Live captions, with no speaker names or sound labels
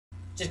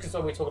Just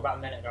because we talked about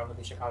a minute ago with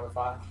the Chicago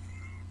Fire.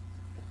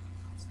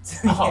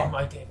 Oh Yeah.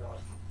 my dear God.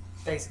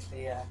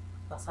 Basically, yeah.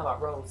 That's how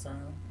that rolls.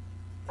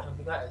 Can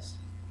be better.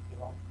 You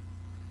want?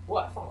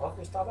 What? Fuck off,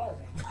 we start better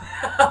than me.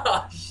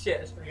 Oh shit,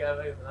 let's bring it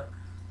over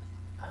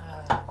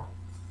that.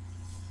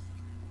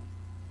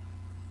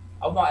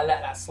 I might have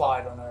let that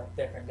slide on a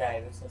different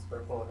day, but since we're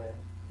recording,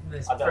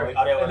 There's I don't proof.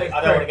 want There's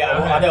to get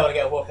proof.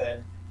 a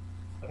whooping.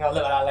 Okay, I'll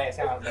look at that later.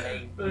 See how I'm gonna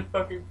eat. There's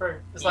fucking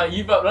proof. It's like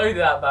you've uploaded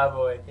that bad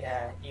boy.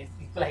 Yeah, he's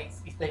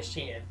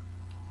cheating.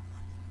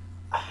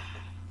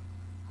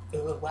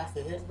 Ooh, what's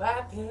this?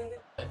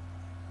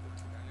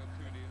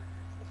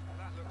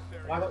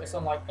 Why got this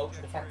on like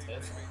ultra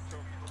defensive?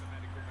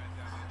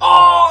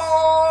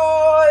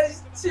 Oh,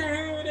 it's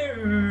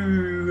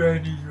 2-2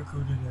 and he's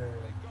recording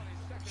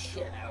it.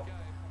 Shit out.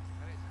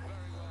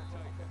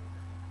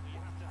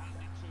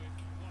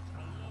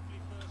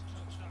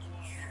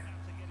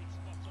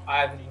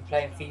 I haven't been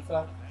playing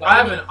FIFA.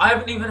 Like, I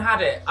haven't even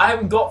had it. I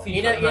haven't got FIFA.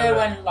 You know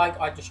when like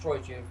I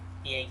destroyed you,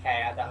 EAK. I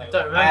had that little.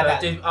 Don't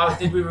remember.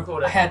 Did we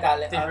record it? I had that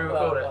little. Did we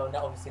record it?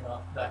 No, obviously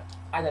not. No.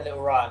 I had a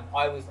little run.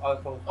 I was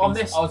On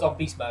this? I was on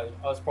beast mode.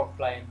 I was probably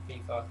playing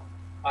FIFA.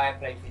 I haven't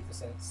played FIFA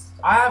since.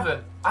 I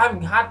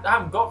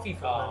haven't got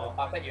FIFA. Oh,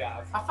 I bet you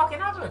have. I fucking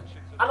haven't.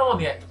 And I'm on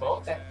the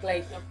Xbox.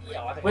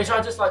 Yeah, I don't Which know.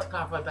 I just like to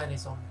clarify, Ben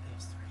is on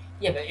PS3.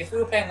 Yeah, but if we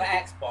were playing on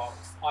Xbox,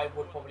 I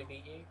would probably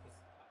beat you.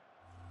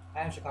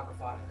 I am Chicago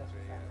Fire.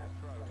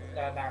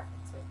 They're American,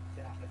 so you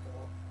don't have to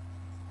football.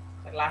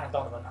 Like Landon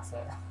Donovan, that's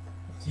it.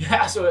 Yeah,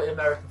 that's what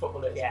American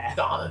football is. Yeah.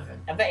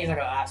 Donovan. I bet he's like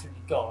an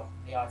absolute god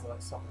in the eyes of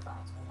like soccer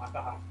fans. Oh my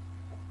god.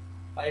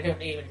 Like they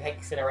don't even take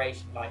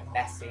consideration like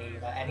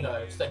Messi, like any. No,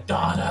 it's like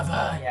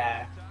Donovan.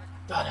 Yeah.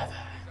 Donovan.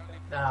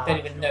 No. Don't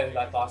even know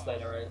like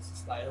Barcelona is.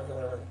 It's like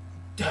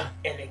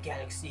in the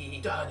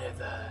galaxy.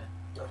 Donovan.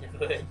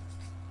 Donovan.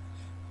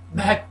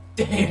 Matt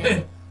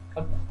Damon.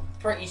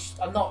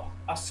 I'm not.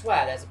 I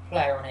swear, there's a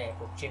player on here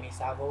called Jimmy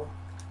Savile.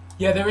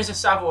 Yeah, there is a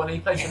Savile and he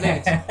plays for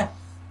Leeds.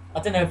 I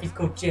don't know if he's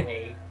called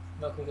Jimmy.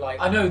 Not called like.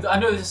 I know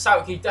there's a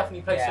Savile. He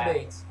definitely plays for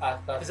Leeds.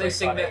 Because they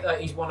sing that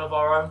he's one of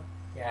our own.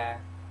 Yeah.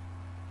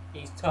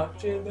 He's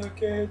touching the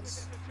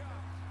kids.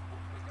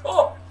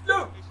 Oh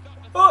no!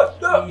 Oh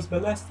no! He's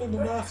molesting the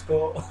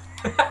mascot.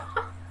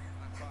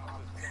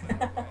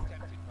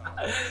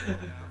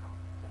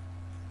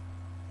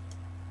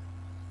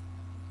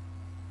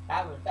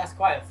 That's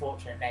quite an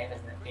unfortunate name,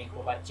 isn't it? Being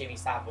called like Jimmy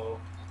Savile.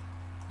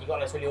 You got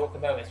those really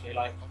awkward moments where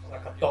you're like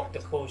a doctor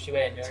calls you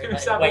in, you're in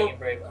like, the waiting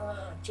room.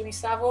 Jimmy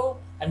Savile,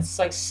 and it's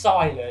like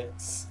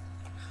silence.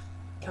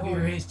 Come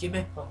here, ears,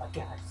 Jimmy. Oh my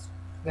God!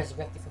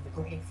 Resurrected from the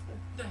grave.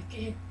 Thank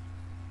you.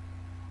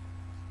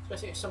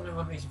 Especially if someone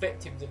of these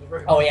victims in the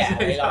room. Oh yeah,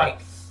 they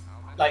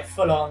like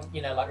full on,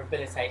 you know, like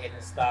rehabilitated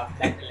and stuff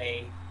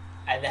mentally,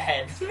 and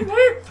then and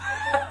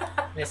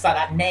it's like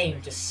that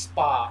name just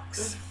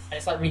sparks, and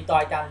it's like really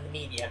died down in the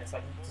media, and it's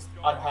like just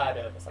unheard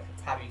of. It's like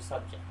a taboo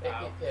subject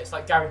now. Yeah, it's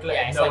like Gary Glitter.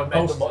 Yeah, it's no like one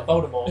mentions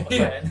Voldemort or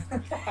it.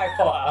 something. Harry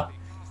Potter.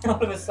 All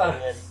of a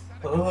sudden,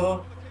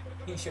 oh,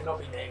 He should not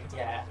be named.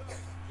 yeah.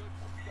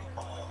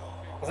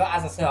 Because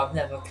as I said, I've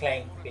never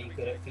claimed to be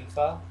good at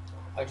FIFA.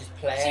 I just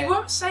play See, it. you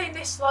weren't saying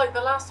this like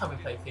the last time we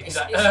played FIFA.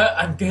 It's- Like,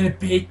 I'm gonna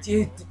beat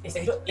you.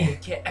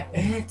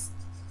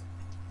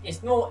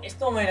 It's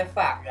normally the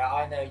fact that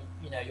I know,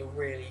 you know, you're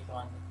really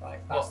kind of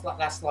like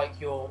that's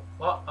like your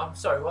What? I'm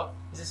sorry. What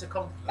is this a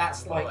compliment?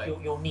 that's like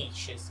your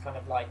niche is kind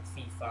of like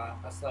FIFA.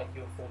 That's like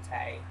your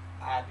forte.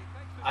 And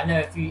I know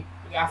if you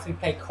after you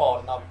play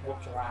COD and I've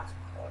whooped your ass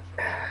with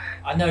COD,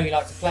 I know you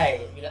like to play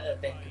it. You like to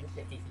think you're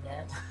FIFA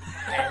and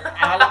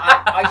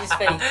I just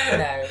think, you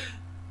know,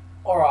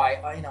 all right,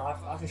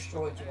 I've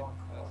destroyed you on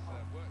COD.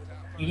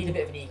 You need a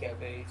bit of an ego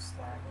boost.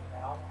 And, you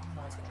know, I'm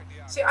a nice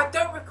guy. See, I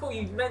don't recall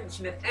you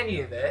mentioning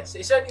any of this.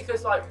 It's only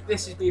because like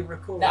this is being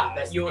recorded No, that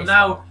it's you're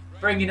now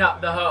bringing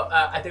up the whole.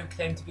 I don't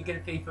claim to be good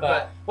at FIFA,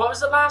 but what was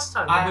the last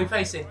time when we were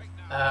facing?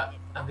 I'm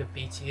gonna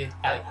beat you.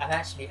 Like, I'm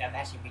actually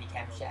really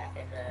camshack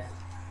and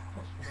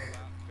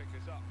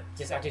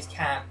I just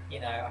can't, you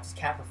know, I just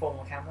can't perform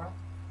on camera.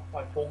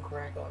 My porn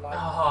career got like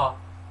oh,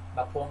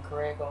 my porn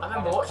career got. I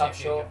remember watching a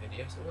few of your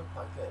videos. It looked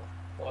quite good.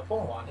 What,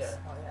 porn ones? Yeah.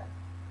 Oh yeah.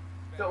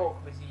 A bit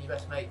awkward with your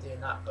best mate doing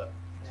that, but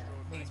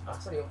needs That's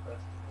must. pretty awkward.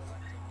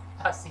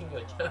 I've seen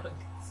your junk.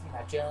 See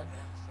my junk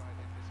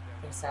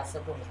inside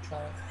someone with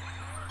trunk.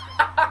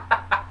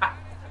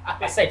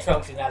 I say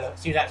trunk,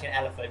 she's actually an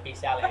elephant.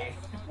 Bestiality.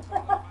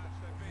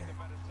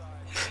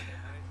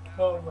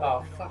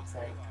 Oh fuck's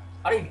sake!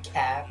 I don't even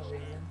care for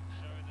reason.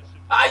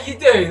 Ah, you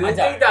do. The I thing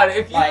don't. that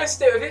if you Like- were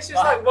still, if this was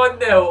like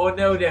 1-0 or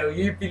 0-0,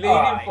 you'd be leaning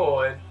Alright.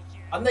 forward.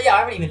 I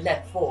haven't even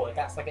led forward.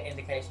 That's like an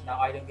indication that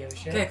I don't give a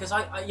shit. Yeah,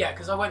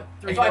 because I went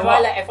 3 If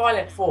I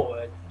led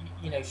forward,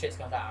 you know, shit's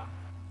gone down.